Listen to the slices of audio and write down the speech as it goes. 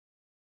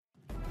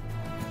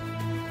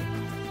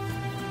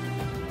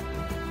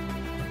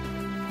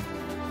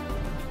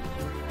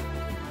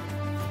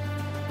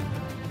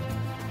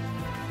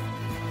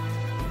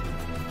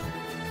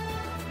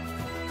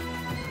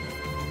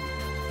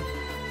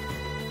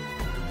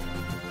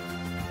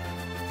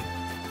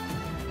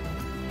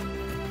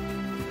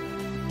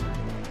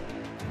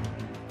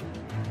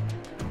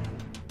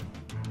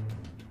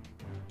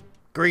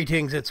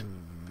Greetings, it's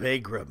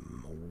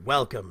Vaygrim.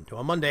 Welcome to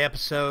a Monday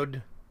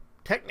episode,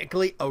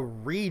 technically a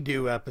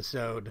redo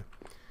episode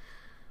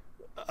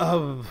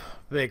of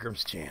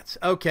Vaygrim's Chance.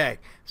 Okay,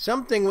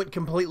 something went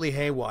completely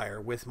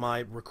haywire with my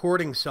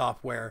recording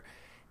software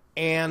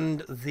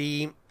and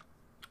the,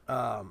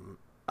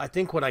 I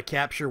think what I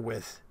capture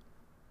with,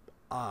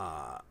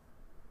 I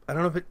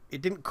don't know if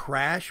it didn't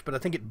crash, but I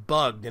think it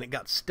bugged and it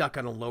got stuck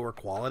on a lower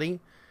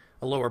quality,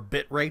 a lower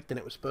bit rate than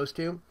it was supposed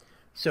to.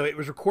 So it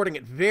was recording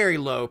at very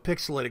low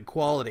pixelated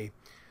quality.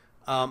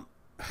 I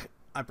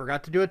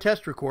forgot to do a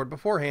test record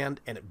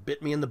beforehand, and it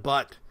bit me in the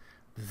butt.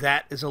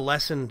 That is a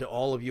lesson to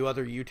all of you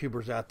other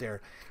YouTubers out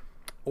there,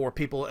 or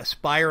people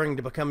aspiring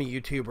to become a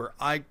YouTuber.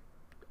 I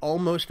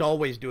almost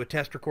always do a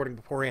test recording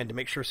beforehand to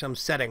make sure some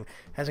setting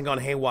hasn't gone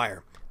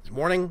haywire. This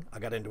morning, I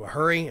got into a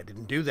hurry. I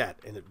didn't do that,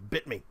 and it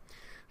bit me.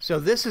 So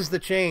this is the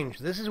change.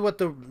 This is what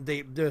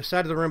the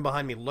side of the room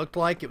behind me looked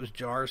like. It was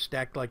jars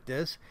stacked like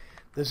this.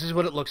 This is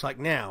what it looks like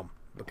now,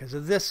 because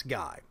of this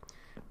guy.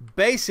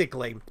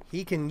 Basically,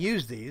 he can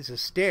use these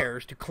as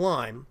stairs to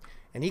climb,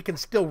 and he can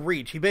still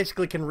reach. He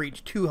basically can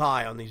reach too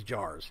high on these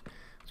jars.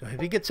 So if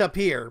he gets up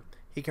here,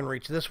 he can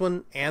reach this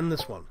one and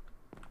this one.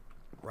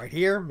 Right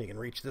here, he can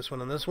reach this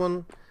one and this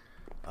one.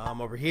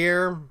 Over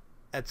here,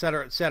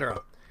 etc.,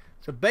 etc.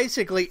 So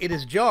basically, it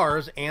is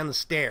jars and the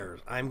stairs.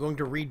 I'm going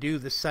to redo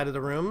this side of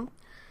the room.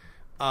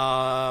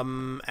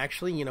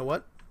 Actually, you know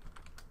what?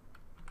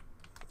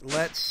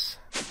 Let's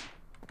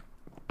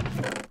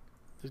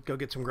just go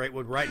get some great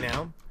wood right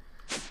now.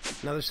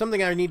 Now, there's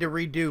something I need to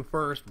redo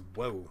first.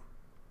 Whoa.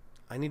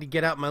 I need to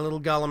get out my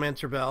little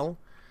Golemancer bell.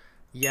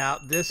 Yeah,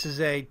 this is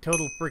a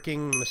total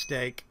freaking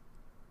mistake.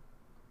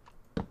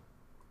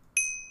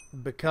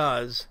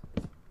 Because,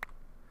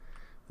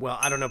 well,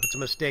 I don't know if it's a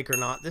mistake or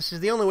not. This is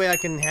the only way I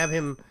can have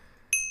him...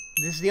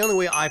 This is the only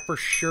way I for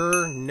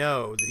sure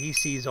know that he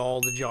sees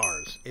all the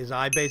jars, is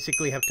I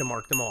basically have to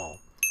mark them all.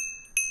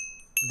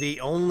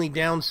 The only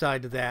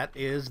downside to that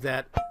is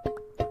that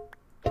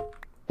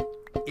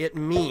it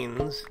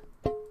means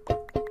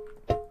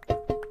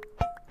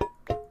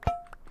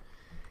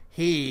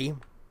he...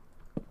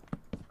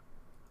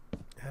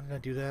 How did I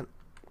do that?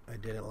 I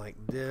did it like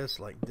this,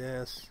 like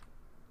this.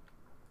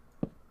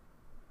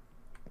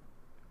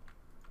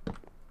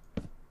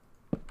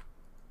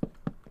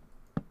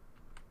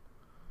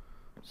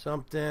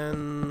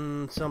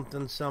 Something,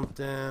 something,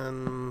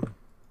 something.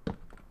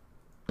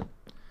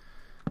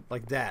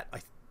 Like that. I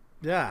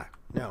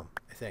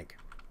think.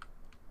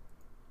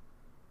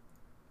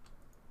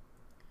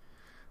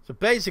 So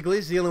basically,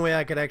 it's the only way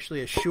I could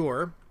actually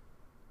assure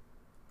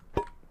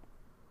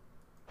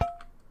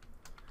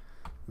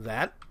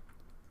that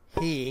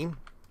he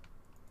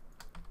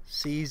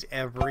sees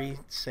every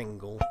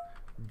single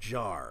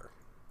jar.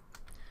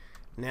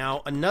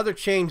 Now, another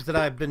change that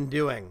I've been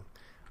doing,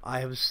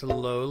 I have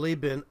slowly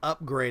been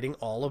upgrading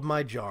all of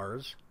my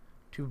jars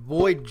to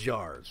void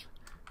jars,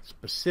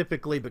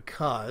 specifically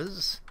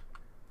because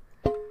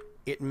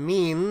it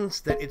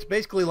means that it's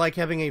basically like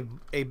having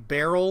a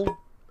barrel,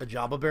 a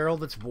Java barrel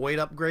that's void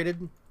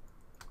upgraded.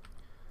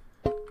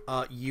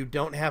 You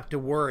don't have to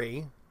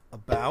worry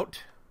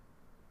about...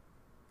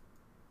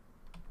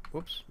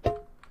 Whoops.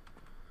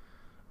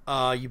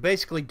 You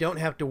basically don't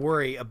have to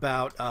worry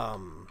about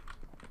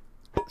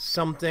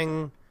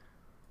something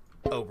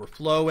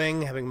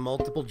overflowing, having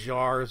multiple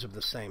jars of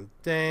the same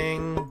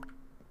thing.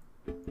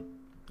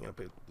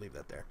 Leave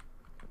that there.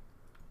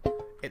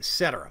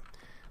 Etc.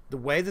 The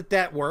way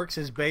that works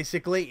is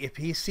basically if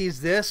he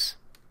sees this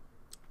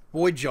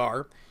void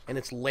jar and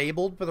it's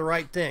labeled for the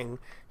right thing,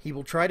 he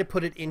will try to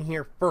put it in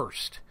here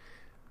first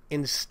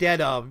instead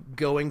of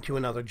going to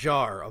another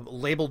jar. A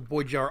labeled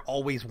void jar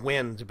always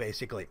wins,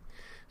 basically.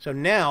 So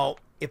now,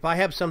 if I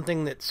have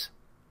something that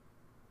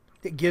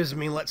gives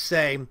me, let's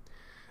say,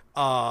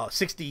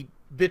 60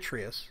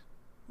 vitreous,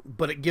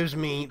 but it gives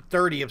me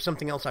 30 of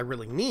something else I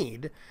really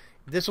need,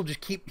 this will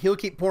just he'll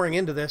keep pouring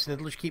into this, and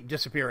it'll just keep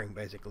disappearing,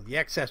 basically. The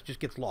excess just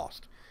gets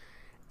lost.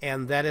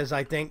 And that is,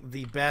 I think,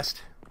 the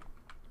best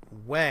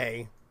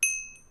way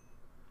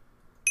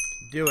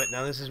to do it.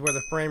 Now, this is where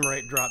the frame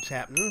rate drops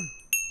happen.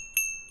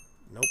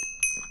 Nope.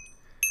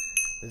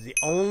 This is the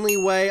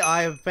only way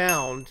I have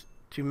found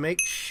to make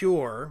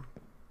sure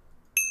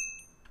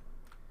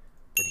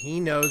that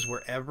he knows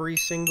where every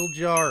single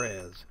jar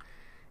is.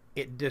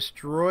 It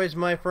destroys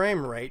my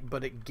frame rate,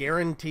 but it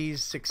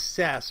guarantees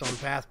success on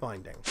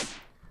pathfinding.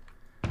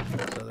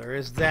 So there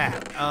is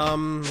that.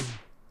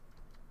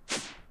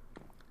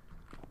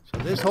 So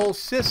this whole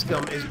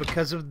system is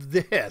because of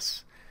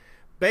this.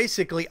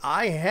 Basically,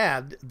 I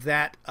had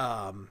that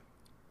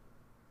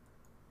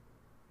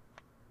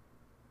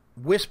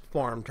wisp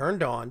farm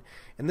turned on,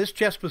 and this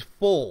chest was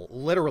full,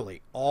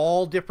 literally.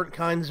 All different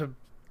kinds of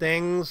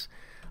things.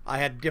 I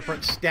had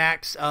different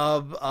stacks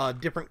of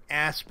different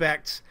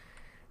aspects.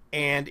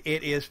 And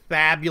it is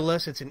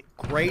fabulous. It's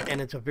great, and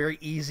it's a very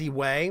easy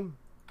way.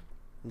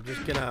 I'm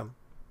just going to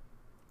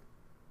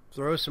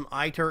throw some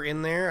ITER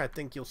in there. I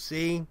think you'll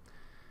see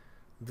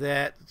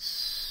that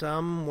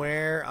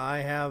somewhere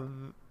I have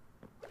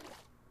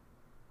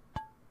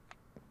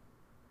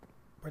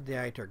Where'd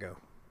the ITER go?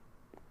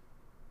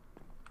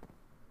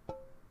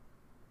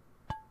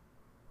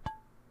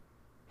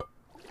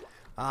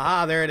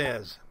 Aha, there it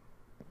is.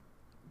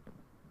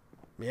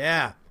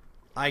 Yeah,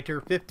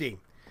 ITER 50.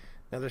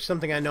 Now there's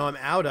something I know I'm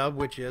out of,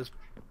 which is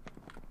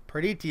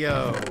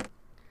Preditio.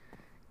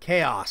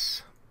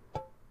 Chaos.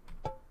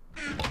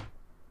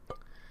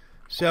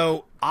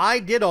 So I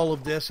did all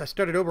of this. I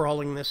started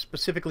overhauling this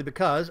specifically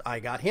because I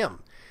got him.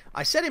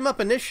 I set him up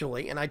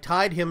initially, and I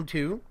tied him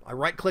to... I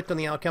right-clicked on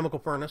the alchemical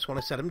furnace when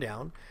I set him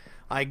down.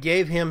 I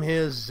gave him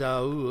his...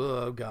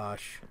 oh,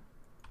 gosh.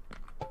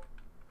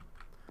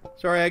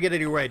 Sorry, I get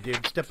it your way,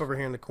 dude. Step over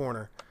here in the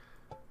corner.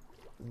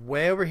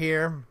 Way over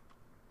here.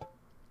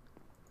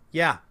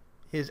 Yeah,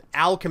 his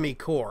alchemy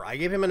core. I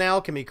gave him an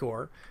alchemy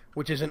core,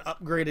 which is an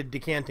upgraded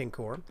decanting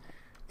core,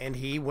 and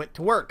he went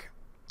to work.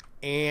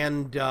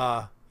 And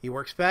he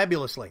works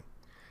fabulously.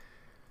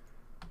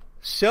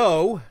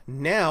 So,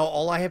 now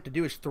all I have to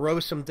do is throw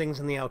some things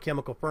in the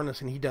alchemical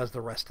furnace, and he does the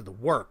rest of the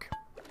work.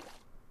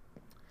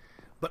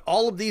 But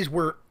all of these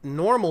were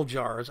normal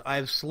jars.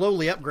 I've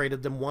slowly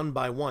upgraded them one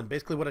by one.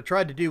 Basically, what I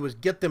tried to do was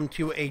get them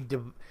to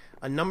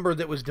a number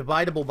that was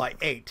dividable by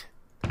 8.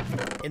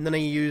 And then I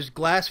used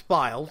glass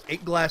files.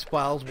 8 glass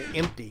files will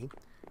empty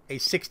a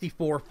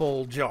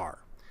 64-fold jar.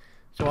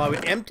 So I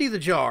would empty the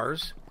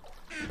jars,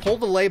 pull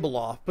the label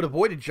off, put a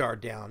voided jar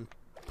down,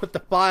 put the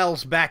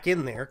files back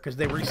in there, because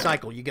they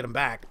recycle, you get them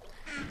back.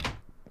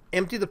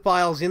 Empty the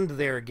files into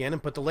there again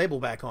and put the label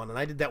back on. And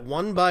I did that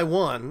one by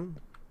one.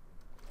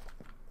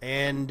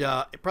 And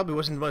it probably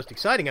wasn't the most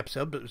exciting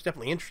episode, but it was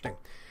definitely interesting.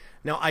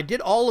 Now, I did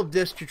all of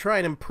this to try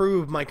and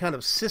improve my kind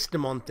of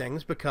system on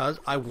things because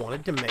I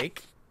wanted to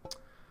make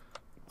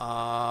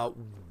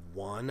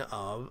one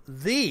of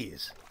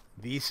these.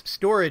 These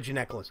storage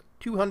necklace.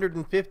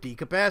 250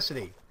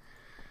 capacity.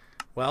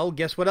 Well,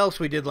 guess what else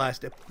we did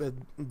last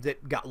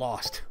that got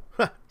lost?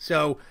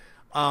 So,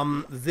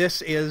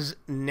 this is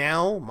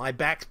now my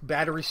back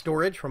battery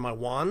storage for my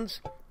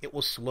wands. It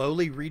will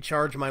slowly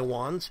recharge my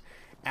wands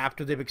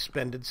after they've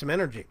expended some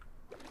energy,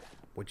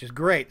 which is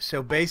great.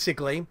 So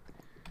basically,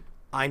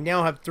 I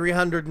now have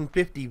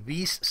 350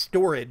 V's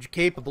storage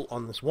capable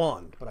on this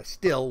wand, but I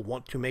still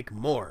want to make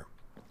more.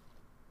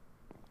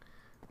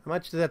 How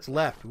much of that's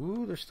left?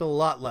 Ooh, there's still a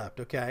lot left.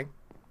 Okay.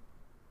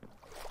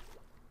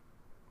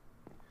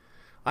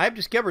 I have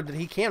discovered that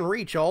he can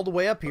reach all the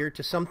way up here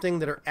to something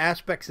that are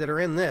aspects that are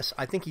in this.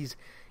 I think he's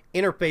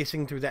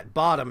interfacing through that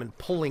bottom and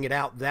pulling it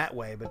out that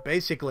way, but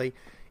basically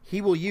he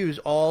will use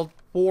all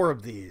 4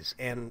 of these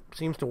and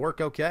seems to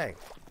work okay.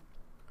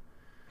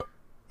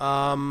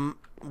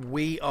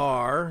 We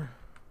are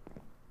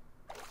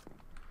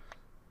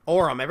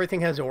Aurum.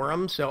 Everything has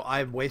Aurum, so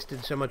I've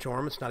wasted so much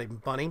Aurum, it's not even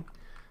funny.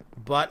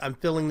 But I'm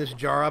filling this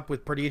jar up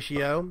with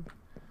Preditio.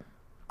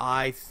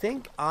 I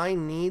think I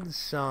need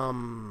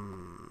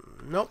some...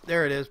 Nope,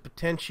 there it is.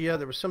 Potentia.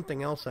 There was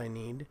something else I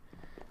need.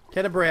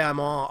 Tenebrae I'm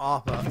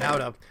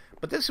out of.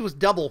 But this was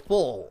double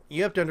full.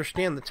 You have to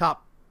understand the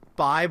top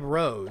 5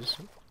 rows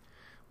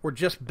were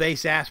just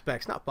base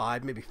aspects. Not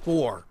 5, maybe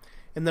 4.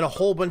 And then a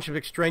whole bunch of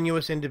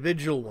extraneous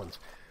individual ones.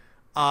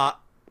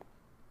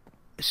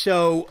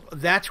 So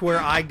that's where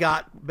I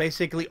got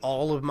basically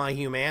all of my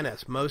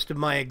Humanus. Most of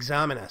my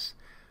Examinus.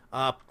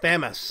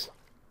 Famus.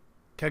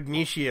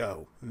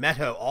 Cognitio.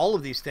 Meto. All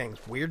of these things.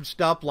 Weird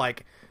stuff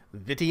like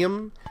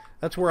Vitium.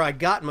 That's where I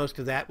got most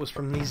of that, was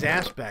from these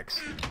aspects.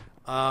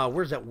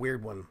 Where's that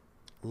weird one?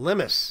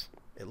 Limus.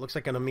 It looks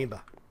like an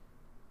amoeba.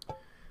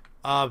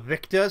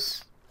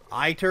 Victus,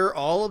 ITER,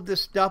 all of this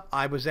stuff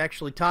I was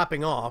actually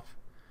topping off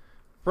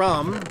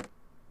from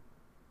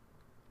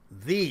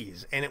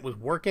these, and it was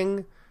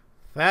working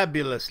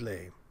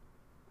fabulously.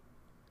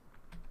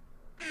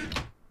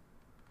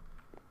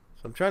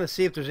 So I'm trying to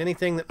see if there's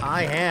anything that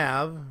I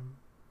have.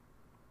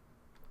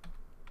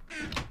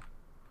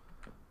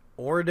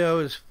 Ordo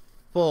is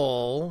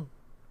full.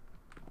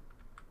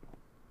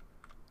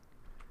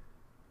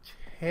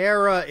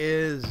 Terra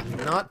is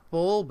not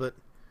full, but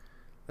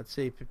let's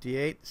see,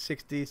 58,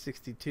 60,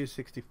 62,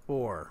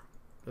 64.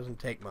 Doesn't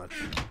take much.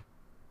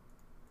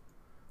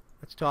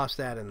 Let's toss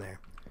that in there.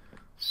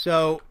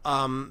 So,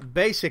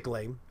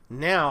 basically,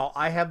 now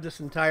I have this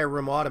entire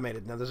room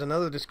automated. Now, there's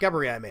another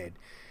discovery I made.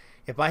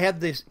 If I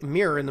had this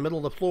mirror in the middle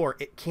of the floor,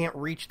 it can't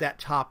reach that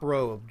top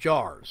row of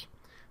jars.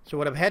 So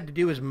what I've had to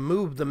do is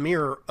move the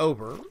mirror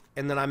over,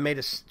 and then I made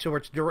a so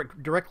it's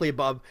directly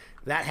above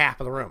that half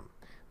of the room.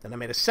 Then I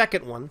made a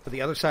second one for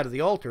the other side of the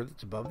altar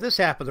that's above this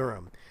half of the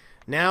room.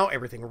 Now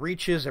everything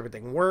reaches,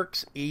 everything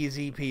works,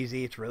 easy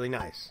peasy, it's really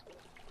nice.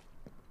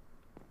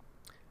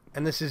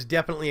 And this is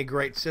definitely a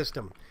great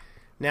system.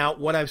 Now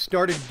what I've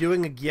started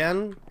doing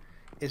again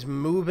is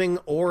moving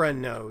aura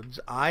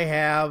nodes. I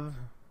have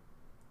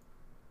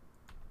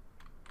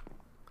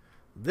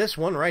this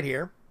one right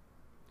here.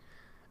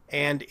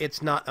 And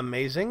it's not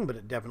amazing, but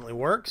it definitely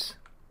works.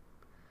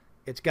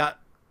 It's got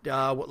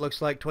what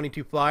looks like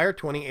 22 fire,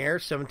 20 air,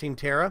 17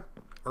 terra,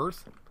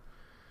 earth.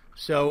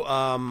 So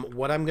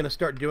what I'm going to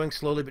start doing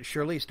slowly but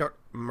surely is start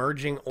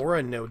merging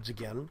aura nodes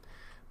again,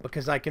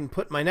 because I can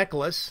put my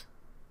necklace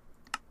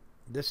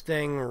this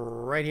thing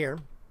right here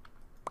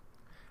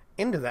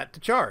into that to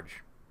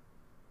charge.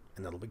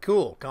 And that'll be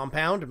cool.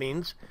 Compound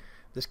means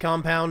this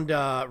compound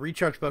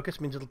recharge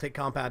focus means it'll take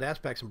compound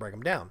aspects and break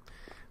them down.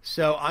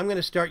 So I'm going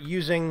to start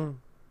using...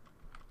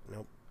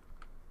 Nope,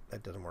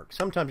 that doesn't work.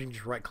 Sometimes you can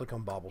just right-click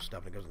on bobble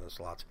stuff and it goes into the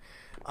slots.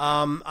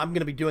 I'm going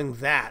to be doing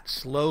that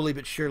slowly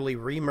but surely,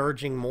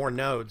 remerging more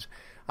nodes.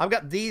 I've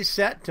got these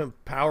set to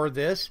power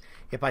this.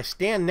 If I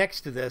stand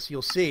next to this,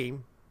 you'll see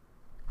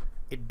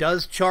it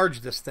does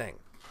charge this thing.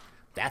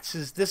 This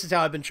is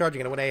how I've been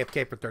charging it. I went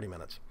AFK for 30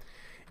 minutes.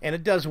 And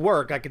it does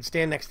work. I could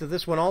stand next to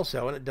this one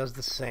also, and it does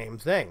the same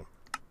thing.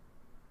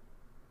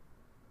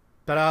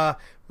 But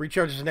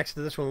recharges next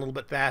to this one a little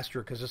bit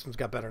faster because this one's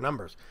got better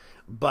numbers.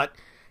 But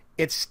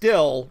it's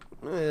still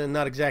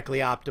not exactly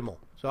optimal.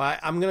 So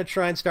I'm going to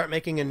try and start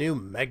making a new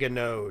mega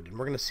node, and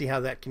we're going to see how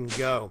that can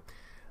go.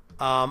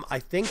 I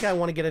think I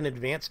want to get an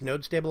advanced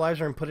node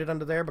stabilizer and put it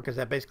under there because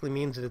that basically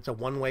means that it's a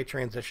one-way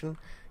transition,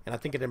 and I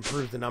think it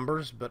improves the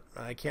numbers, but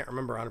I can't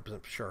remember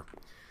 100% for sure.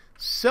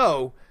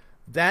 So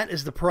that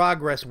is the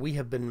progress we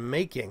have been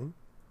making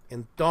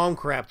in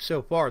Thaumcraft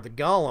so far. The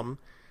Golem,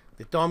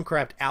 the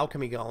Thaumcraft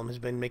Alchemy Golem, has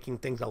been making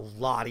things a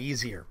lot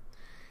easier,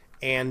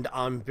 and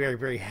I'm very,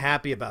 very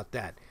happy about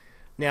that.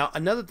 Now,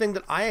 another thing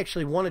that I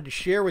actually wanted to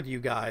share with you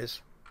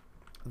guys,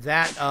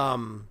 that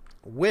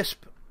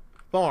Wisp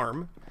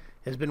farm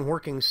has been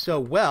working so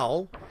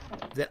well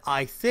that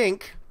I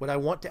think what I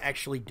want to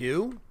actually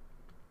do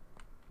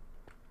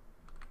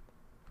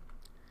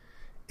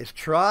is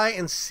try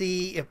and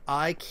see if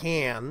I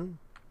can,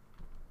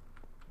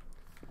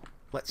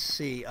 let's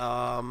see, if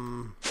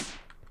I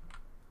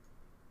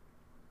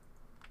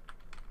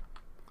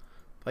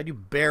do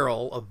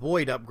barrel,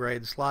 avoid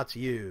upgrade, slots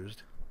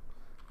used,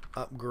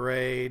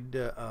 upgrade,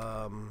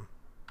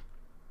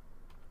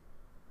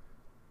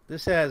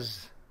 this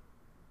has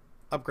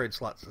upgrade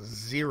slots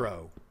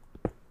 0.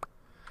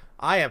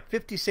 I have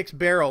 56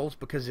 barrels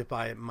because if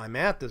my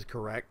math is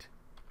correct,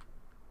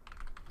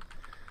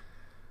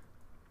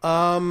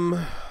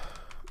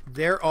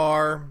 there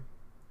are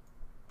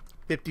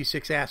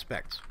 56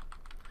 aspects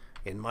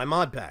in my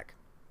mod pack.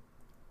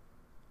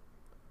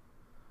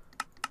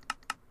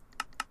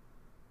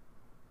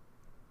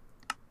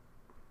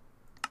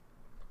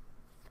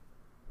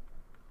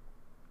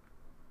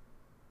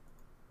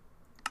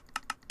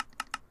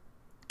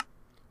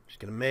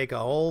 Going to make a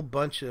whole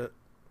bunch of...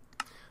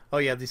 Oh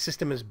yeah, the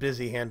system is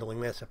busy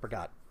handling this. I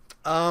forgot.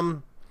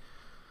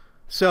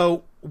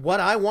 So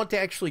what I want to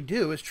actually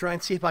do is try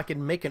and see if I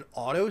can make an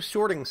auto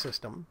sorting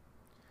system.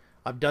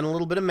 I've done a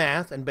little bit of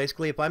math, and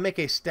basically if I make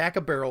a stack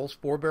of barrels,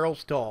 4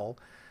 barrels tall,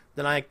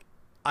 then I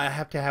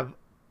have to have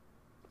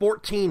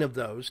 14 of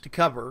those to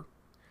cover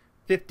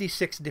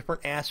 56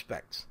 different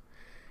aspects.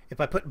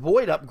 If I put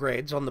void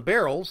upgrades on the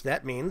barrels,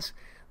 that means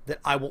that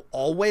I will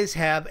always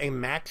have a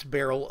max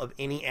barrel of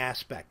any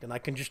aspect, and I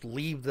can just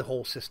leave the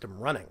whole system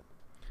running,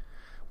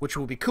 which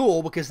will be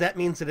cool because that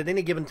means that at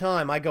any given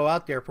time I go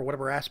out there for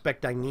whatever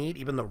aspect I need,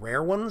 even the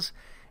rare ones,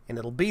 and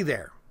it'll be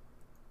there.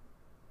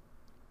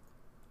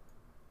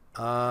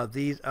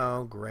 These,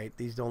 oh great,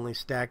 these only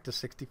stack to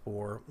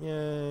 64.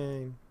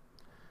 Yay.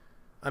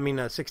 I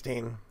mean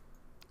 16.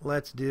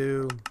 Let's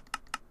do...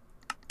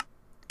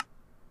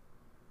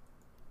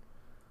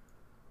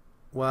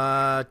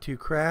 Y to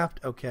craft.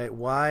 Okay,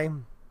 Y.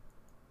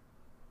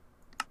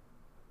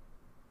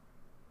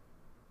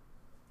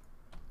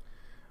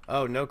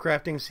 Oh, no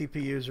crafting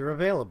CPUs are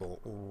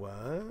available.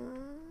 What?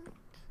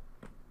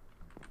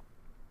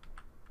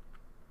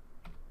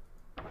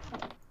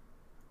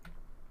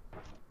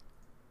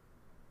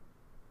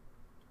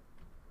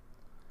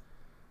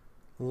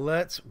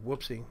 Let's,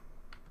 whoopsie.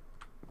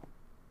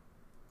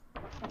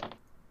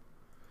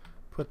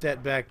 Put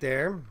that back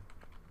there.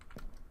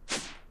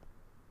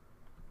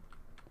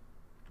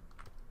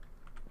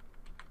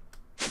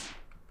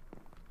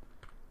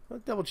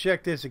 Let's double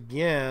check this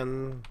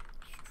again.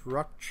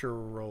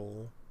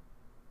 Structural.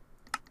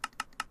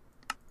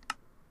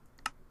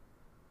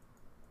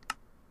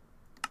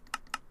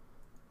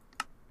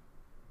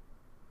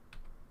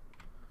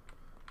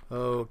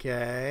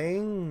 Okay.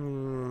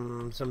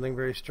 Something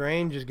very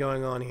strange is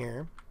going on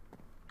here.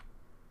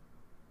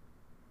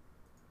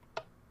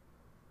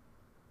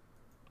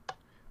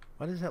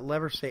 Why does that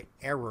lever say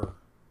error?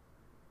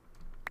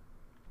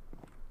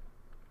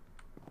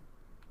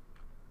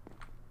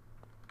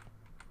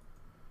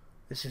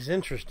 This is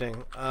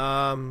interesting.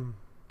 I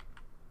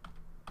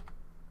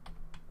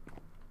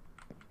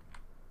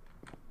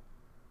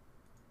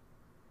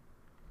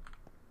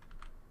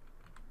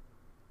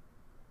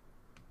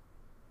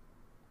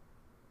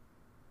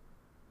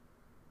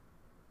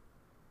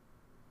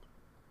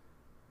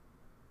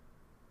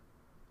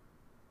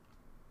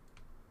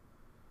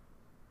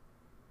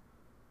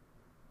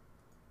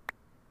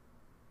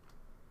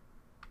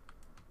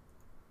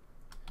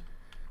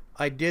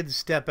did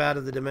step out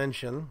of the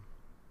dimension.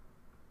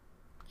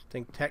 I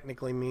think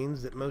technically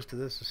means that most of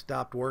this has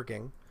stopped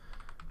working.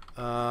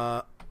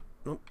 Nope.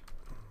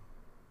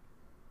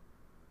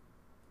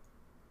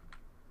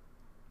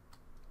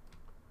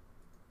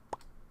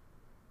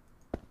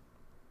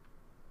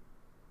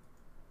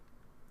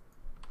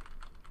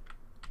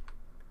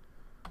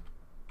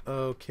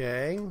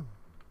 Okay.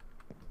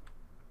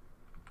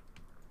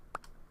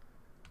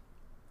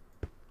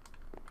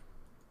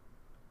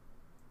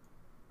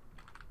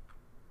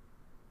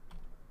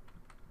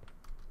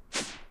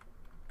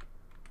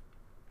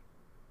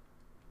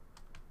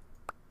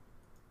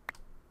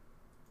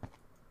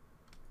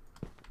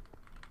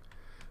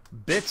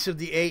 Bits of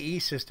the AE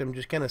system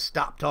just kind of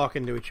stop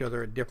talking to each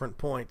other at different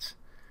points.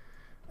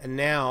 And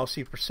now,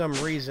 see, for some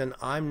reason,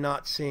 I'm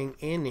not seeing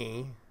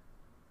any.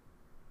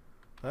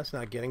 That's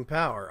not getting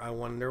power. I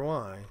wonder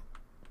why.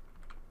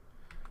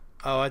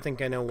 Oh, I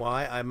think I know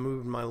why. I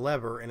moved my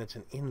lever, and it's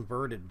an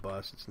inverted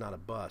bus. It's not a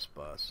bus.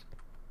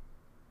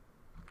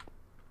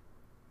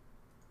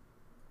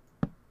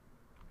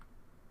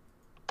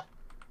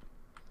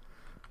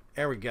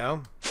 There we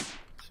go.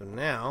 So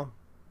now...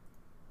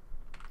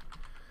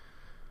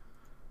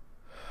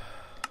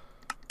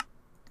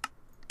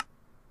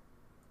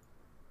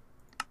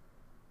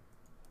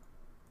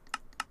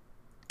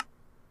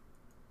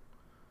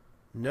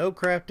 no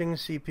crafting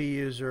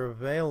CPUs are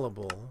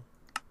available.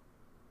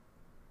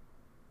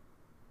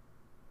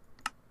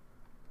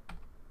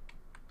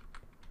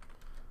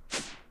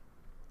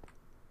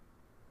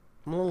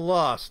 I'm a little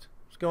lost.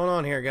 What's going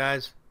on here,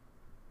 guys?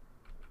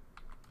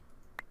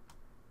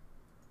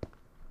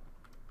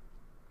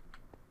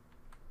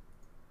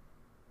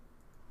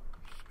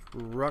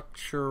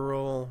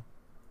 Structural...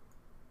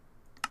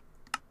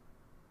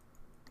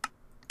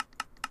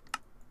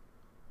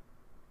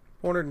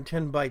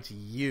 410 bytes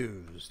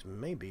used.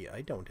 Maybe I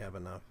don't have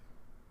enough.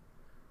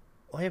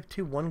 Well, I have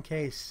two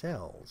 1K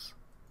cells.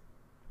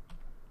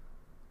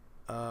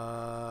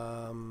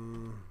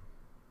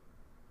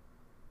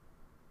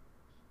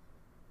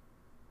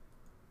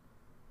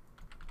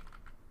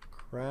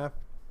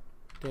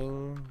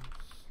 Crafting.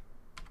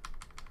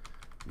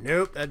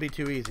 Nope, that'd be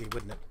too easy,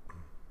 wouldn't it?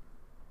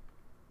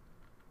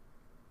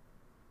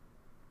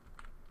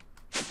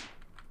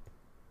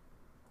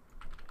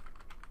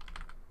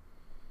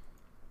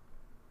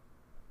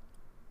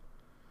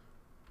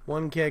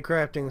 $1K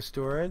crafting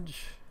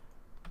storage.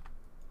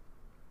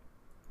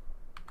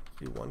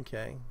 Let's do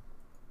 1K.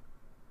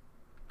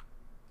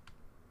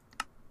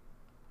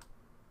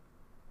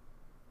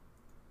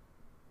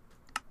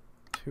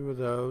 Two of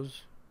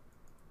those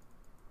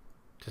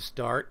to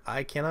start.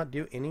 I cannot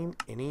do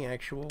any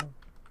actual.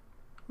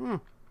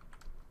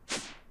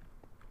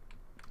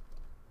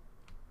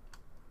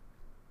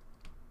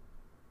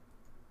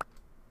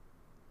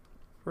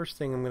 First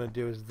thing I'm going to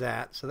do is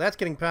that. So that's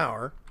getting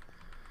power.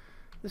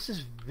 This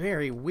is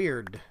very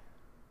weird.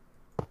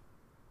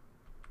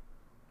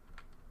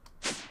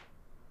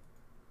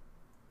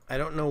 I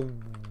don't know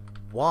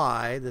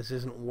why this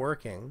isn't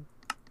working.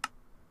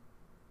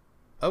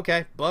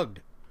 Okay,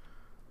 bugged.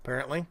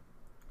 Apparently.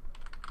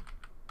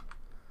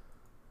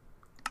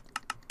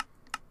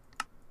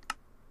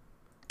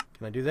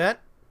 Can I do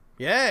that?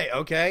 Yay!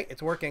 Okay,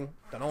 it's working.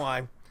 Don't know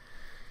why.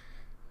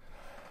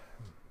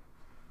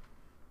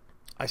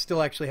 I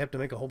still actually have to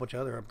make a whole bunch of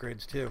other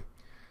upgrades too.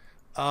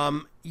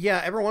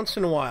 Yeah, every once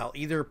in a while,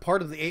 either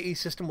part of the AE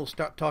system will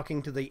stop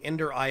talking to the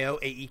Ender IO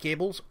AE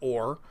cables,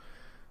 or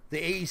the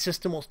AE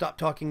system will stop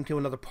talking to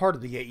another part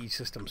of the AE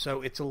system.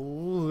 So it's a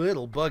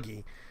little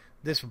buggy.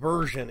 This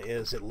version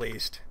is, at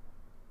least.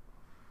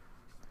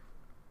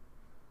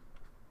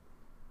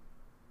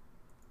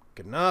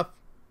 Good enough.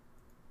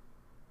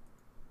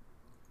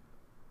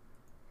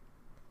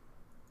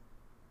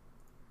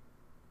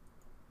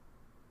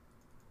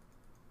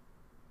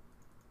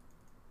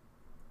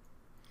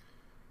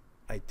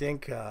 I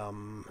think, yeah,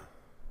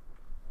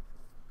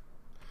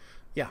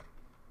 I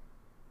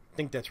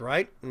think that's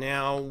right.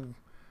 Now,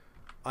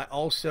 I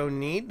also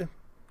need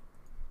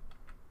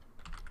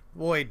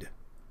void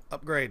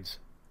upgrades.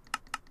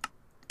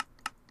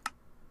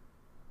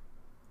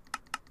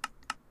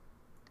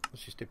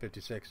 Let's just do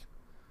 56.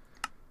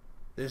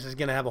 This is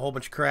going to have a whole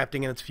bunch of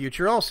crafting in its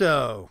future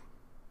also.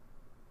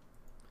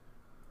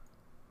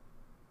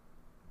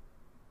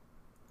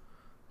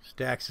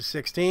 Stacks of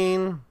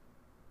 16.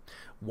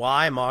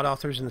 Why mod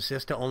authors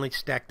insist to only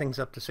stack things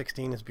up to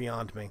 16 is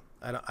beyond me.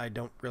 I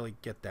don't really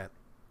get that.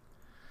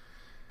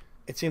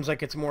 It seems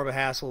like it's more of a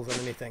hassle than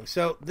anything.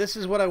 So this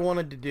is what I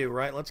wanted to do,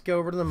 right? Let's go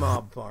over to the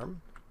mob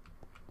farm.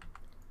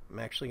 I'm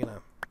actually going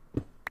to...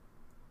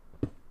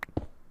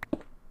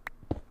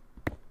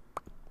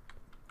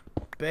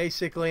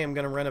 Basically, I'm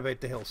going to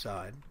renovate the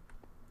hillside.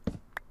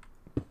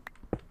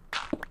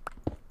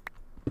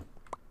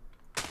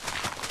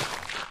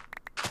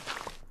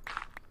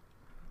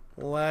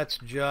 Let's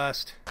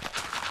just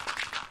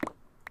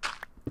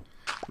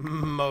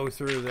mow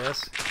through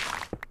this.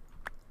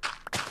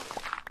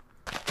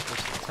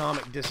 This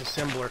atomic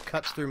disassembler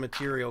cuts through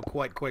material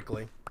quite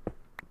quickly.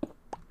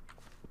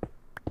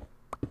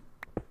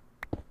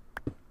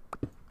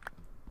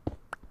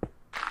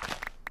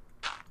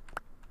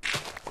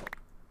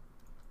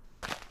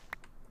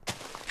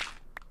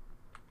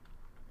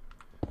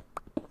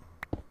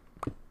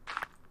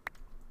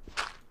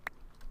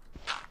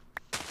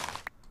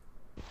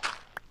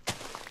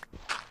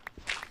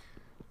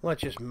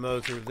 Let's just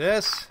mow through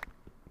this.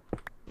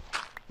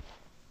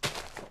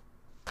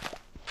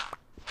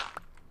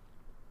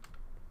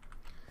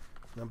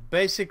 Now,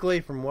 basically,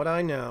 from what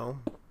I know,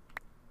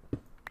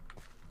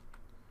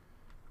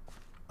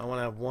 I want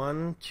to have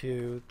 1,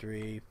 2,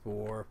 3,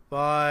 4,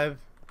 5.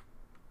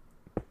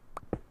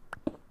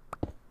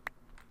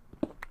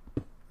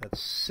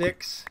 That's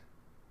 6.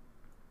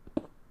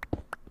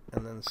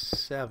 And then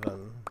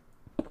 7.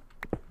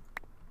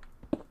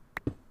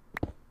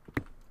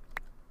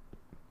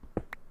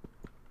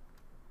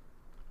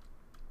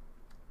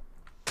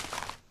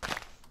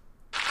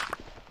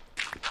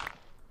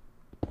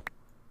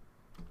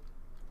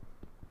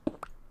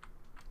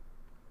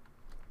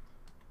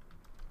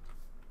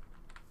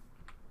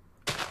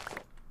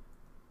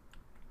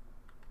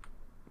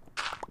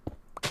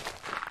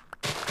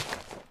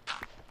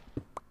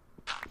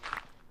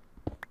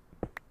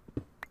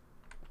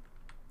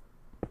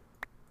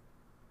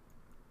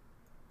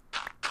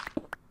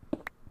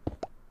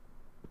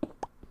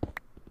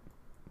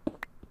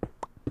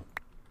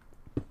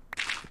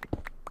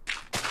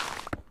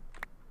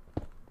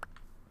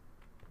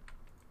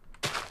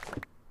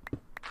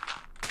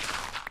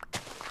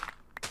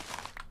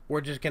 We're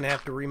just going to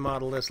have to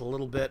remodel this a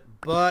little bit,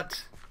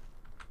 but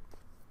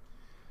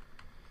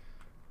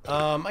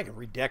I can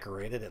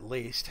redecorate it at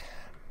least.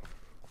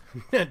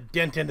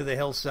 Dent into the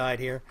hillside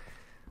here.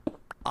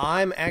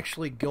 I'm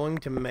actually going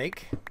to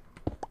make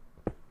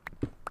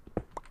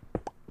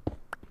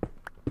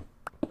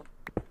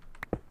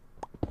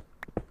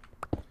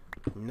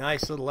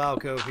nice little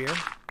alcove here.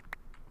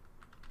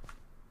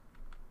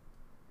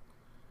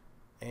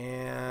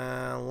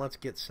 And let's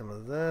get some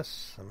of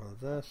this, some of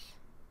this.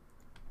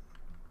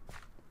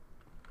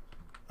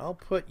 I'll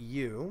put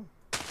you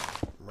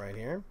right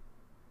here,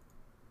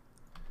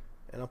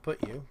 and I'll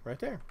put you right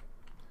there.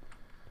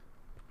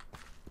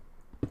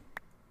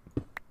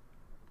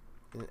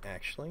 And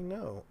actually,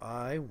 no,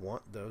 I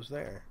want those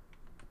there.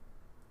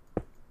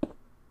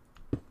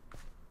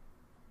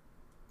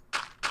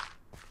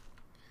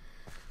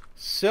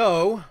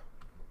 So,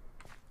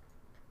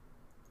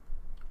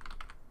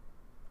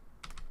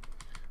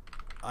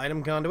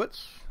 item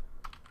conduits.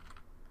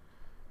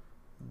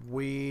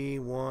 We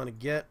want to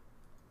get...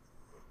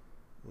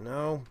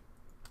 No,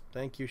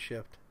 thank you,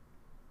 shift.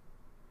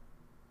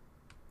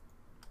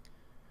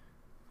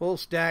 Full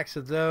stacks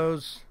of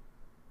those.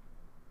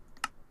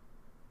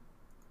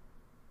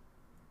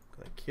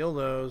 Gonna kill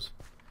those.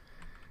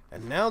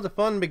 And now the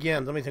fun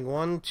begins. Let me think.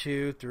 1,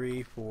 2,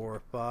 3,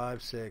 4,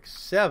 5, 6,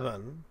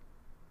 7.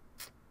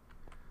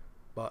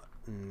 But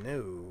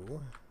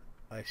no,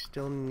 I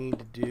still need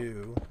to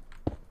do...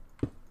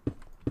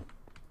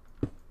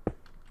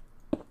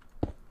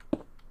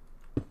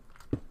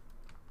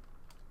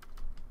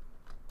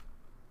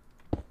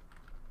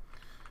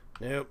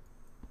 Nope.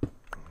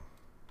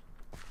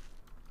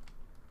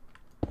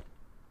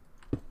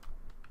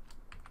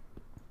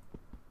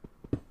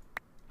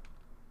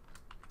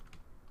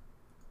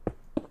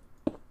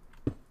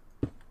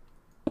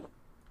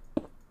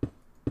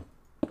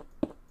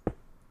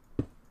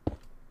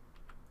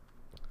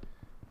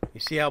 You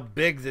see how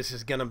big this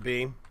is going to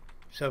be.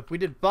 So if we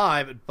did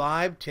 5 at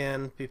 5,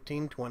 10,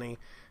 15, 20,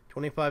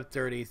 25,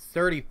 30,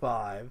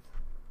 35.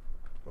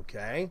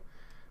 Okay.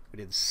 We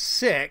did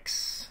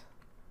 6.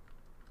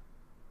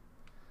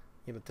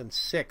 Yeah, but then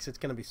 6, it's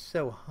going to be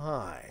so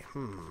high.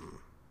 12,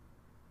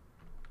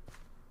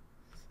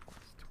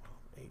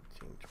 18,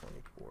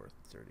 24,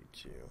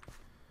 32,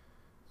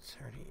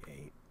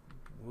 38.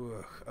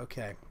 Ugh,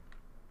 okay.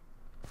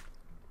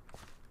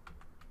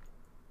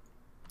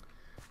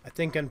 I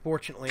think,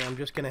 unfortunately, I'm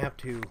just going to have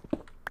to...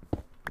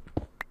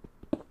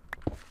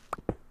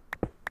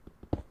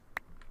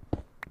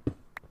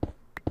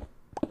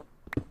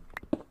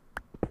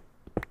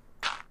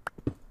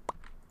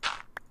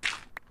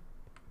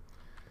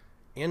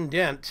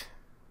 indent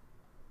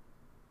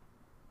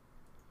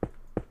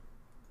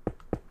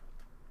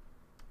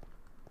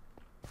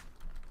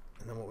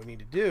and then what we need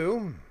to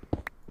do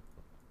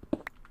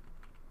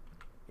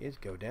is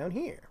go down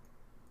here.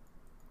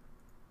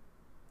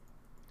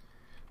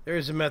 There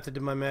is a method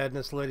to my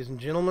madness, ladies and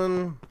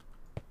gentlemen.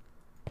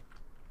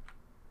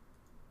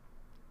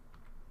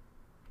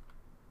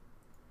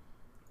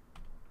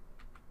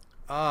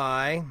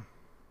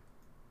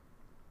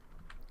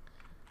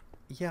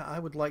 Yeah, I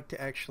would like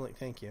to actually,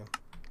 thank you.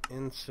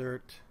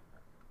 Insert.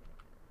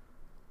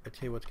 I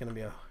tell you what's going to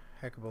be a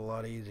heck of a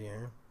lot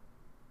easier.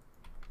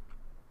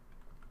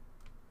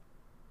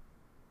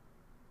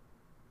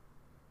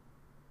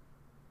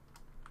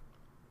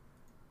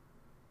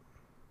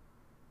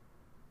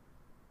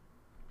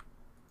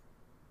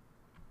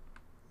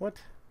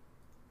 What?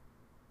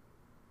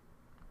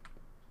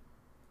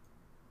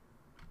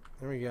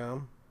 There we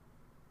go.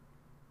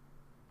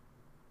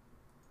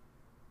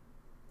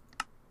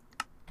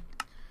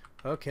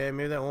 Okay,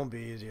 maybe that won't be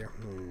easier.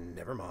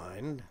 Never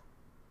mind.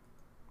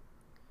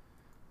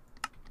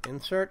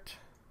 Insert.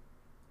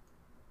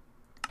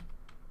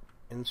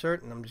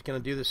 Insert, and I'm just going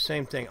to do the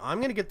same thing. I'm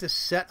going to get this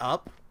set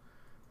up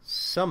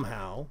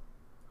somehow,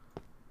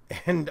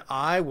 and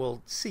I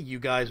will see you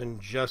guys in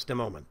just a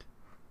moment.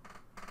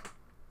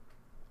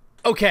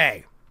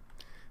 Okay.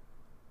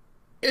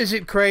 Is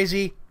it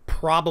crazy?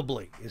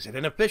 Probably. Is it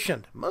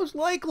inefficient? Most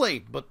likely,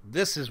 but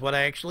this is what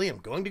I actually am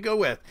going to go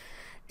with.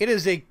 It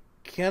is a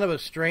kind of a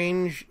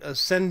strange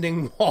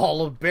ascending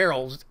wall of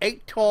barrels. It's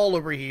 8 tall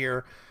over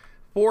here,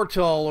 4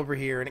 tall over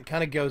here, and it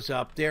kind of goes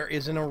up. There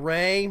is an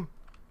array.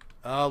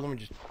 Let me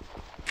just...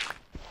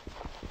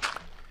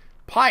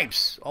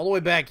 Pipes all the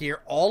way back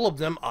here. All of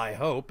them, I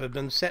hope, have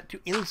been set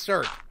to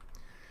insert.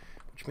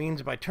 Which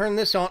means if I turn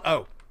this on...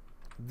 Oh,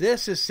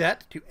 this is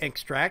set to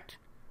extract.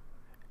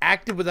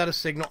 Active without a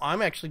signal.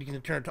 I'm actually going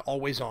to turn it to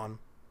always on.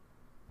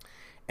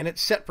 And it's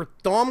set for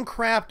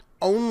Thaumcraft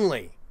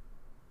only.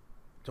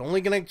 It's only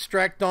going to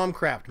extract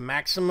Thaumcraft.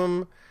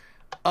 Maximum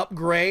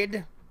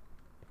upgrade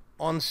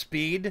on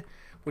speed,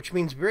 which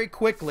means very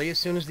quickly, as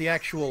soon as the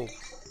actual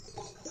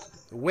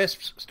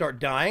wisps start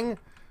dying,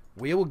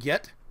 we will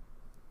get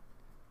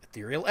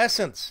Ethereal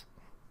Essence.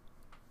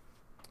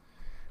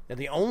 Now,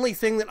 the only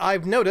thing that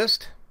I've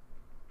noticed...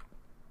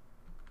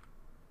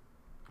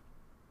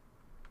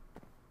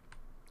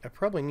 I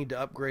probably need to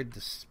upgrade the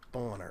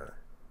spawner.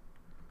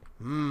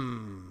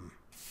 Hadn't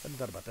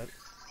thought about that.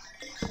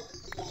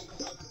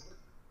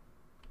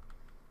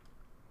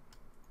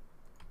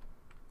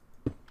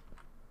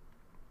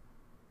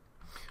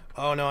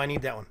 Oh, no, I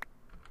need that one.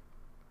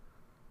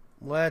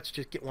 Let's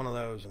just get one of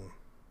those and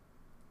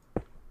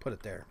put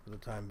it there for the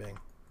time being.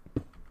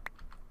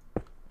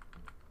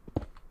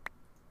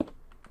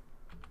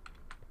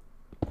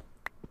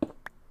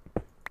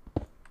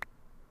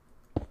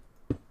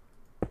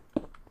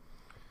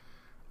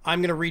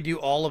 I'm going to redo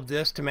all of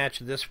this to match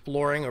this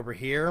flooring over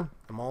here.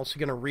 I'm also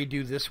going to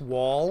redo this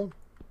wall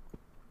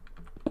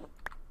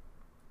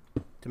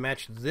to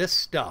match this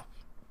stuff.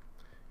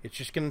 It's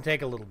just going to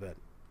take a little bit.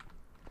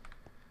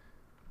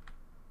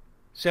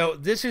 So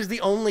this is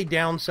the only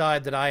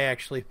downside that I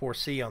actually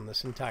foresee on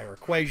this entire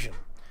equation.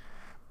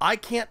 I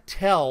can't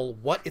tell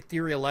what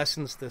ethereal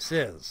essence this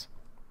is.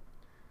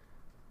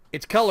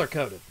 It's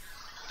color-coded.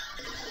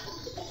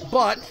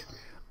 But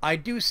I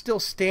do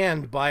still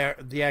stand by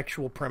the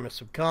actual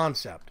premise of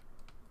concept.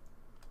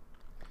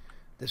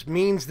 This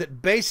means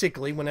that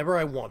basically, whenever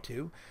I want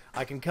to,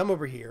 I can come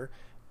over here,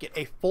 get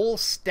a full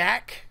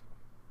stack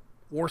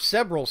or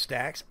several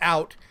stacks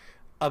out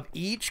of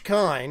each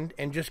kind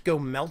and just go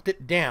melt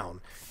it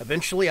down.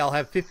 Eventually, I'll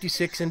have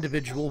 56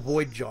 individual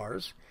void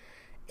jars,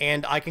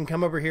 and I can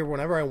come over here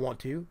whenever I want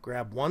to,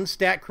 grab one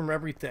stack from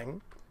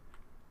everything,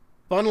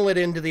 funnel it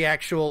into the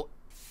actual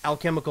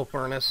alchemical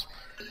furnace,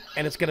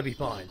 and it's going to be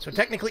fine. So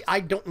technically, I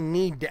don't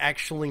need to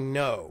actually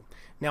know.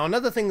 Now,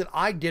 another thing that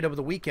I did over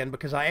the weekend,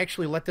 because I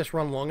actually let this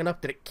run long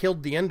enough that it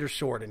killed the Ender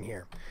Sword in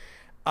here,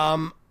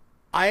 I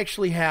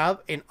actually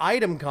have an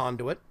item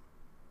conduit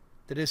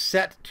that is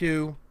set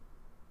to...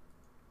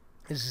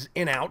 This is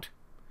in-out.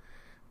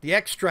 The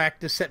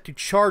extract is set to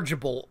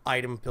chargeable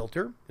item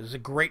filter. This is a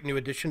great new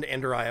addition to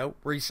Ender.io.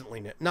 Recently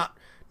new. Not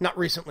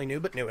recently new,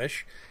 but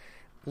newish.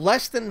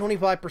 Less than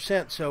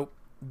 25%, so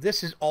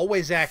this is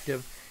always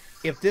active.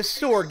 If this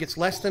sword gets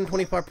less than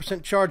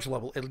 25% charge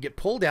level, it'll get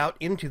pulled out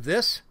into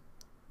this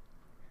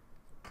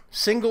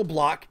single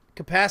block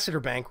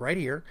capacitor bank right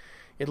here.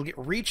 It'll get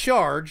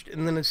recharged,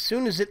 and then as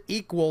soon as it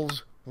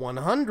equals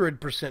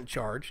 100%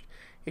 charged,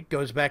 it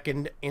goes back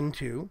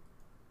into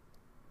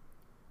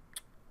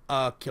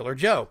Killer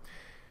Joe.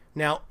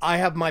 Now, I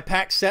have my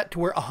pack set to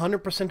where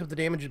 100% of the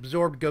damage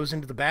absorbed goes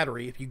into the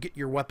battery if you get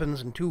your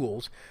weapons and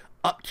tools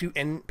up to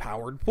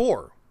Empowered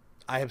 4.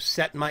 I have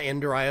set my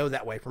Ender.io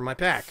that way for my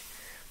pack.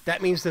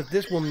 That means that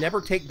this will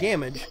never take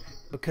damage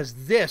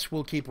because this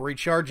will keep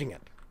recharging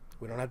it.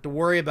 We don't have to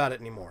worry about it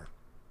anymore.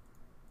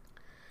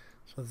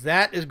 So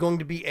that is going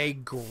to be a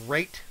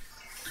great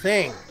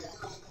thing.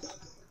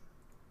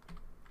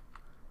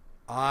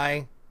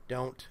 I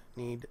don't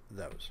need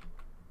those.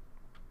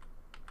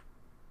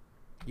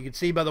 You can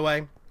see, by the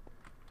way,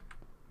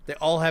 they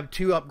all have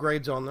 2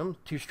 upgrades on them,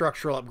 2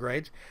 structural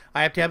upgrades.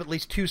 I have to have at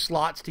least 2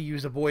 slots to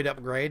use a void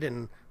upgrade,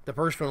 and the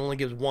first one only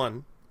gives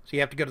 1. So you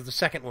have to go to the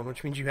second one,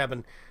 which means you have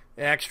an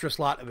extra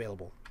slot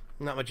available.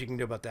 Not much you can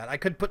do about that. I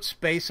could put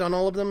space on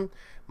all of them,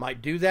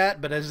 might do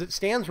that, but as it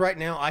stands right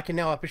now, I can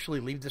now officially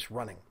leave this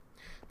running.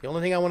 The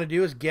only thing I want to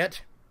do is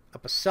get a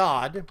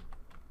facade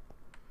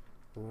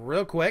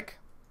real quick.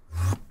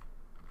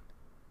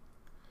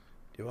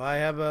 Do I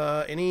have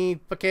any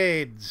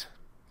facades?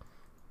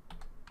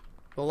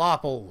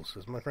 Falafels,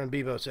 as my friend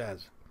Bevo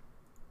says.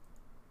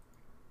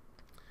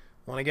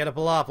 Want to get a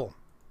falafel.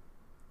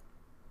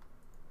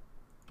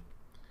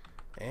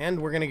 And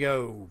we're going to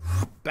go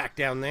back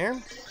down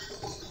there.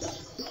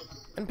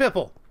 And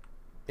Piffle.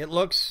 It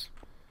looks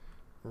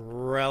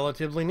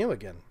relatively new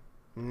again.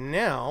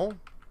 Now,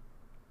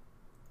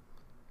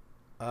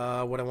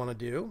 what I want to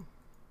do,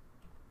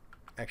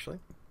 actually,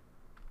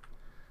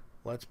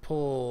 let's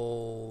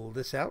pull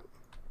this out.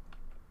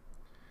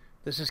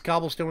 This is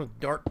cobblestone with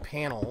dark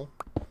panel.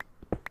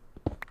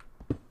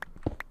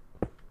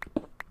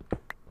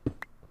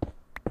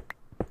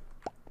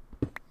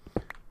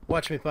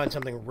 Watch me find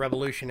something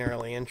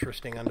revolutionarily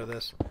interesting under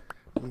this.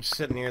 I'm just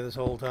sitting here this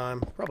whole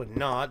time. Probably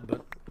not,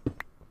 but...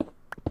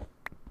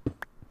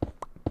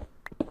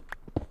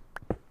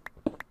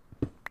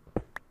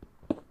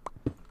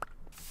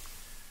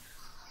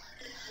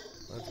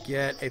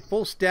 get a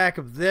full stack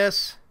of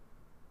this.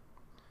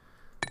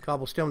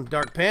 Cobblestone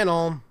dark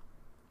panel.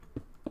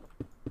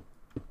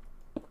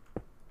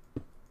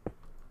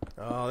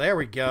 Oh, there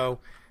we go.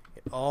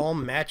 It all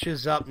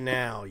matches up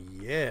now.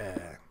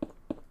 Yeah.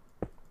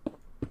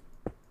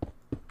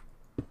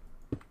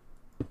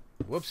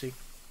 Whoopsie.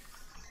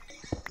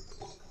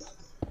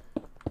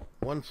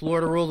 One floor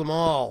to rule them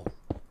all.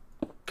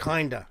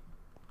 Kinda.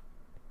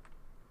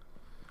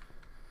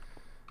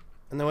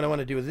 And then what I want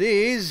to do with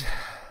these,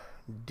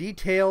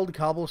 detailed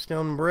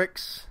cobblestone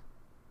bricks.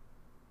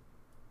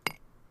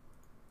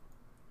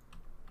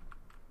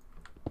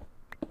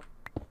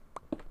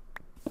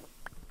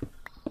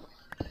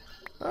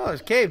 Oh,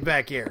 there's a cave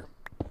back here.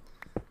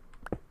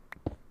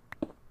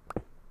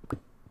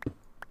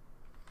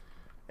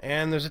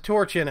 And there's a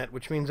torch in it,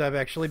 which means I've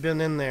actually been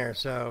in there,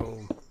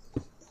 so...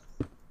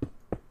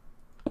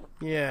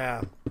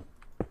 yeah.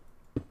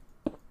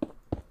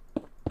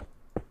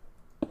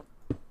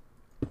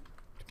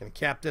 Just gonna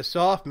cap this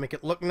off, make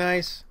it look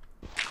nice.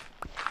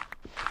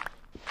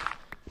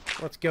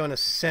 Let's go in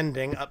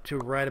ascending up to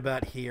right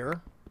about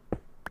here.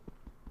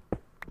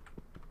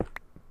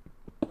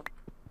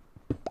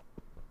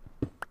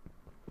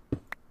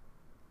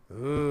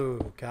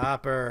 Ooh,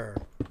 copper.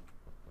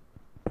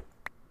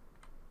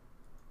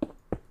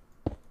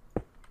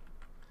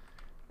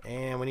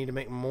 And we need to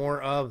make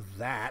more of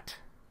that.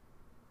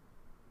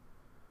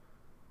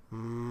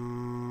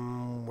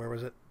 Where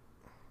was it?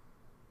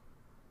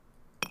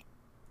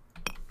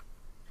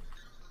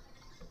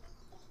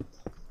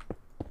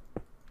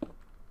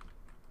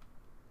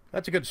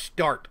 That's a good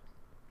start.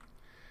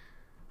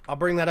 I'll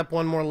bring that up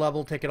one more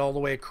level, take it all the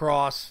way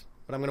across,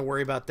 but I'm going to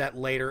worry about that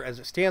later. As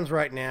it stands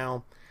right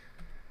now,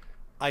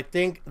 I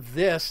think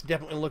this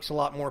definitely looks a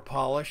lot more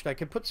polished. I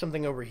could put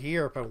something over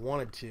here if I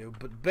wanted to,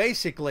 but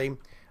basically,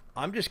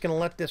 I'm just going to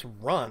let this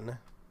run.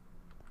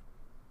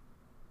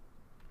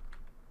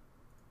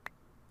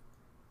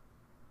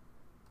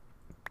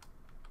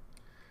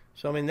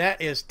 So, I mean,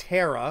 that is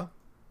Terra.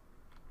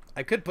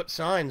 I could put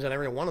signs on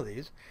every one of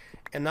these,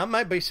 and that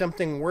might be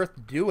something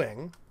worth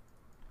doing.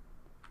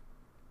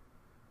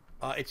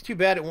 It's too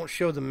bad it won't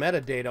show the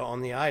metadata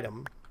on the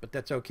item, but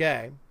that's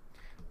okay.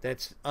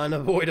 That's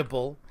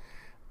unavoidable.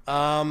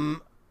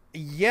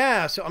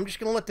 Yeah, so I'm just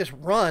going to let this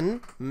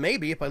run.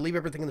 Maybe if I leave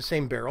everything in the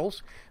same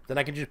barrels, then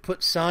I can just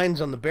put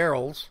signs on the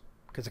barrels,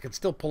 because I can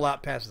still pull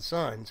out past the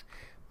signs.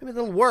 Maybe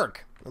that'll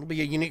work. It'll be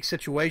a unique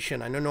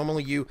situation. I know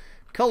normally you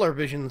color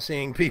vision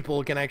seeing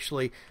people can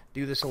actually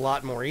do this a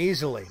lot more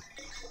easily.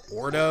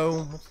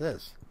 Ordo, what's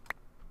this?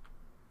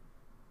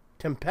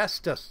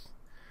 Tempestus.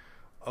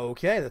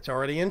 Okay, that's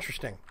already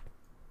interesting.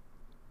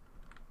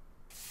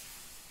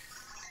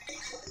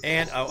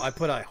 And, oh, I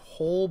put a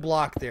whole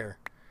block there.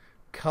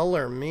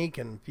 Color me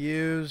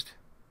confused.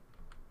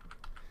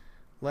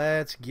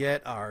 Let's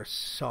get our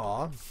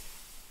saw.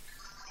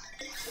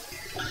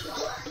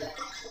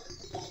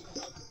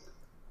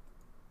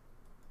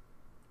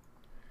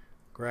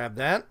 Grab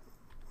that.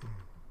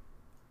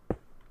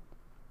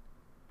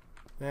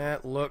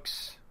 That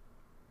looks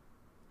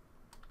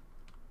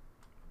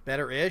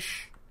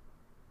better-ish.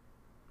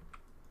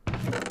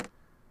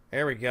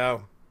 There we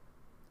go.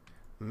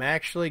 I'm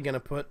actually going to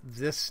put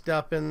this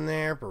stuff in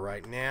there for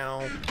right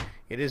now.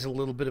 It is a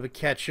little bit of a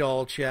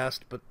catch-all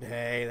chest, but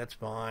hey, that's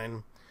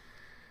fine.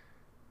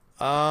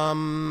 There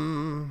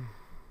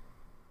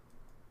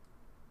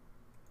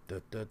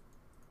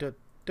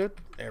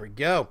we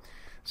go.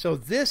 So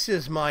this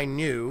is my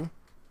new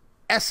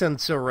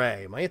essence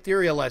array, my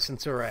ethereal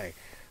essence array.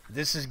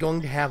 This is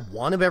going to have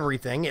one of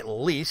everything, at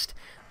least.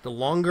 The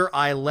longer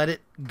I let it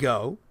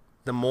go,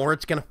 the more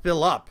it's going to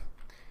fill up.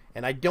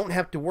 And I don't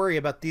have to worry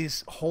about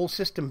these whole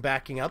system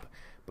backing up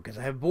because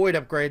I have void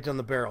upgrades on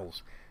the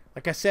barrels.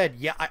 Like I said,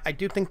 yeah, I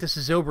do think this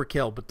is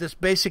overkill, but this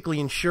basically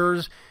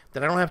ensures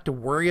that I don't have to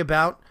worry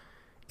about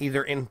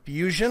either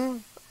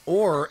infusion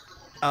or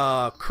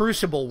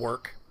crucible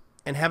work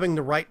and having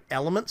the right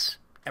elements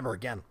ever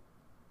again.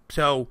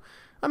 So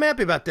I'm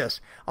happy about this.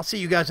 I'll see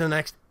you guys in the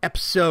next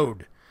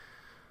episode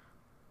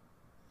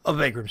of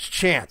VAYGRIM'S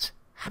Chance.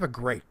 Have a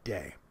great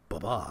day.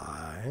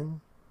 Bye-bye.